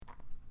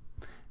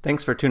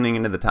Thanks for tuning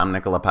into the Tom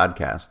Nicola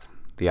podcast,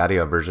 the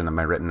audio version of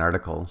my written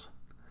articles.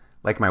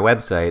 Like my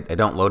website, I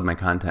don't load my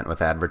content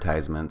with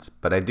advertisements,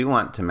 but I do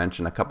want to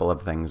mention a couple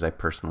of things I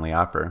personally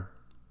offer.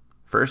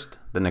 First,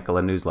 the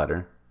Nicola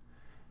newsletter.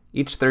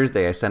 Each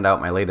Thursday, I send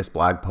out my latest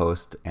blog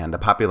post and a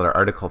popular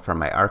article from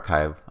my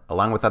archive,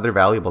 along with other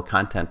valuable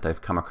content I've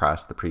come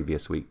across the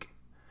previous week.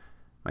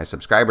 My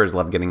subscribers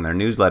love getting their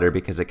newsletter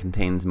because it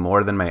contains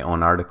more than my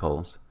own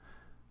articles.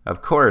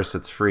 Of course,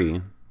 it's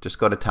free. Just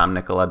go to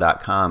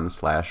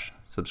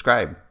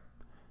tomnicola.com/subscribe.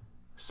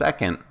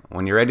 Second,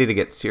 when you're ready to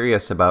get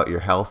serious about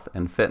your health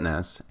and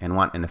fitness and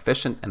want an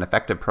efficient and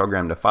effective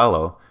program to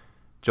follow,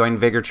 join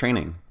Vigor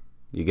Training.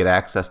 You get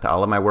access to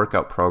all of my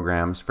workout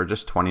programs for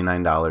just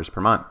 $29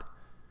 per month.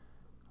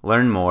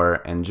 Learn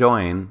more and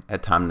join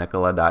at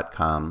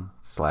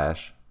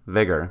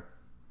tomnicola.com/vigor.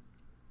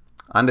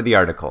 On to the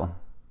article.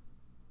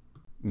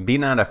 Be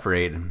not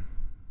afraid.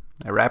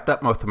 I wrapped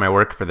up most of my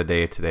work for the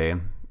day today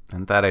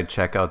and thought I'd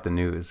check out the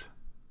news.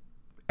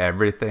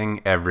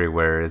 Everything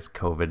everywhere is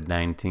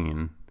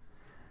COVID-19.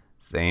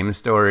 Same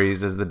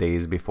stories as the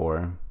days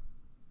before.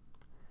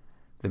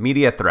 The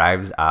media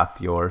thrives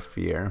off your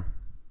fear.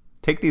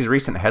 Take these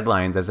recent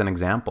headlines as an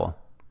example.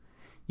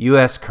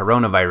 U.S.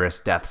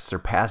 coronavirus deaths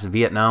surpass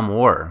Vietnam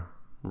War.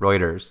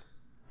 Reuters.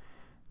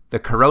 The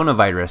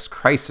coronavirus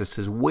crisis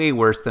is way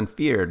worse than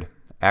feared.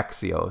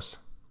 Axios.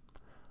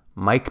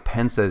 Mike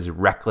Pence's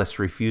reckless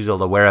refusal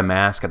to wear a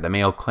mask at the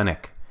Mayo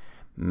Clinic.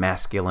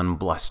 Masculine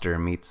bluster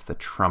meets the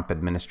Trump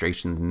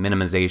administration's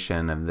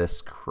minimization of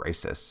this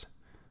crisis.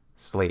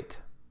 Slate.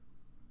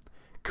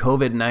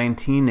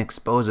 COVID-19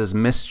 exposes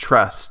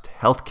mistrust,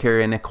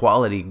 healthcare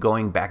inequality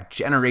going back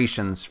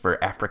generations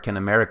for African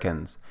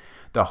Americans.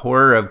 The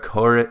horror of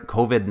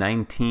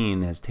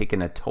COVID-19 has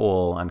taken a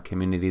toll on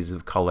communities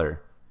of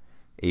color.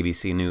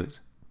 ABC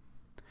News.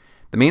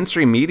 The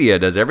mainstream media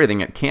does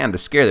everything it can to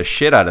scare the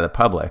shit out of the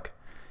public,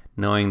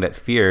 knowing that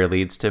fear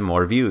leads to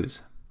more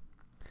views.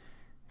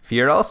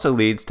 Fear also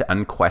leads to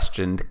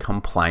unquestioned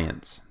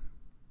compliance.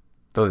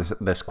 Though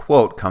this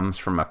quote comes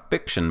from a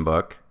fiction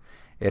book,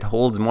 it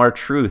holds more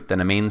truth than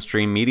a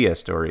mainstream media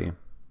story.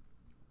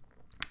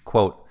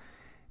 Quote,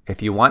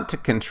 "If you want to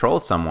control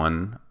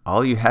someone,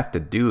 all you have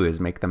to do is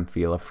make them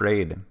feel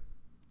afraid."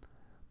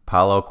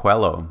 Paulo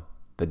Coelho,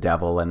 The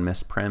Devil and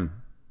Miss Prim.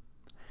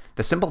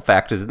 The simple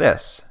fact is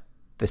this: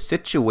 the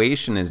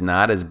situation is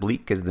not as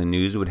bleak as the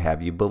news would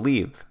have you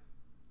believe.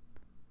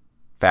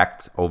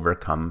 Facts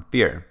overcome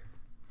fear.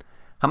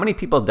 How many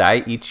people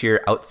die each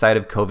year outside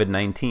of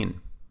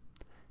COVID-19?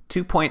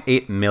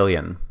 2.8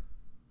 million.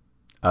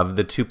 Of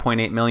the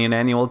 2.8 million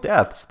annual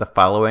deaths, the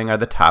following are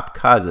the top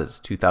causes,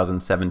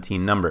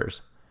 2017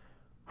 numbers.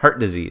 Heart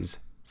disease,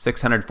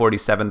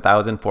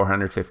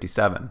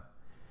 647,457.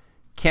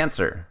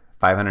 Cancer,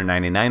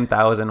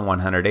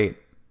 599,108.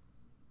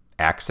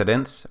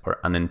 Accidents or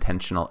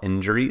unintentional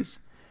injuries,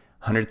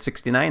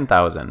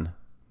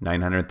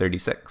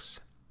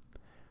 169,936.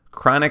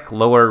 Chronic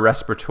lower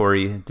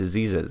respiratory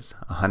diseases,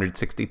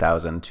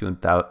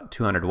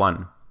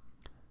 160,201.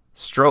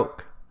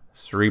 Stroke,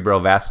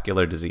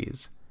 cerebrovascular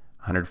disease,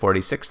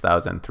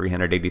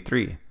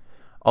 146,383.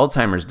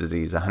 Alzheimer's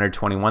disease,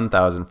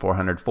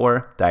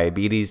 121,404.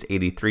 Diabetes,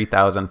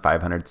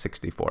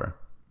 83,564.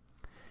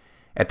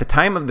 At the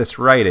time of this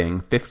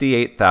writing,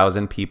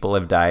 58,000 people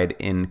have died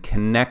in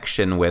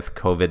connection with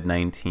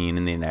COVID-19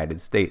 in the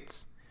United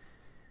States.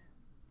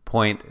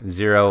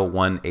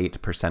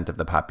 0.018% of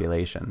the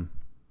population.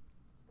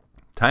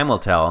 Time will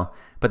tell,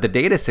 but the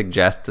data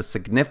suggests a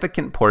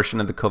significant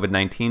portion of the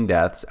COVID-19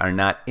 deaths are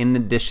not in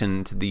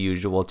addition to the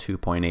usual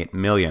 2.8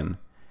 million.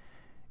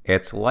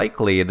 It's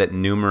likely that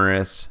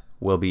numerous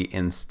will be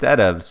instead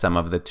of some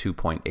of the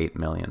 2.8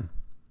 million.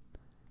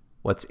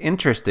 What's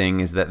interesting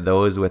is that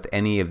those with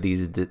any of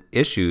these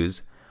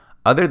issues,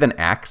 other than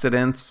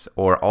accidents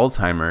or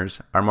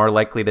Alzheimer's, are more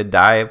likely to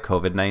die of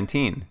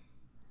COVID-19.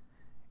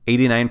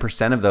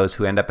 89% of those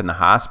who end up in the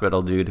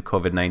hospital due to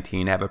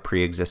COVID-19 have a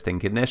pre-existing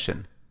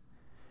condition.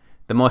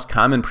 The most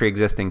common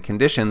pre-existing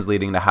conditions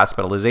leading to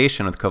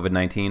hospitalization with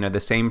COVID-19 are the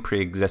same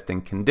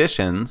pre-existing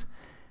conditions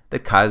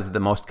that caused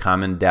the most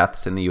common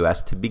deaths in the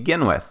U.S. to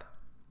begin with.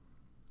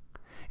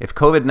 If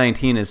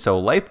COVID-19 is so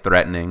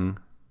life-threatening,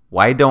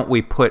 why don't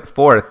we put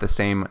forth the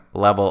same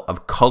level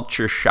of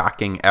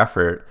culture-shocking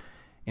effort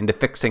into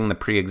fixing the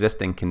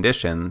pre-existing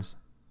conditions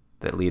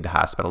that lead to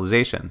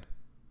hospitalization?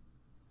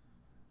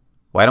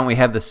 Why don't we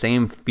have the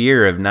same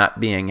fear of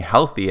not being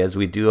healthy as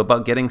we do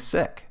about getting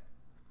sick?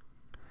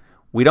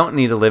 We don't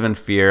need to live in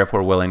fear if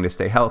we're willing to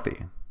stay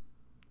healthy.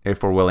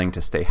 If we're willing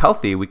to stay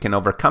healthy, we can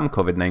overcome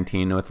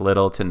COVID-19 with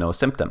little to no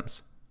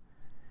symptoms.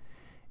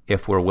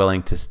 If we're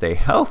willing to stay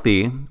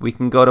healthy, we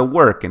can go to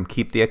work and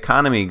keep the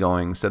economy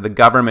going so the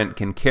government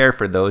can care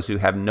for those who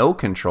have no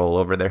control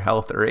over their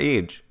health or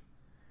age.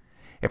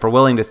 If we're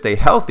willing to stay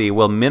healthy,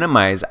 we'll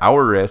minimize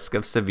our risk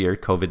of severe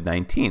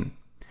COVID-19.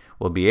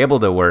 We'll be able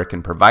to work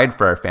and provide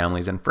for our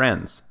families and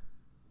friends.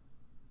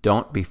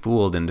 Don't be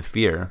fooled into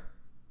fear.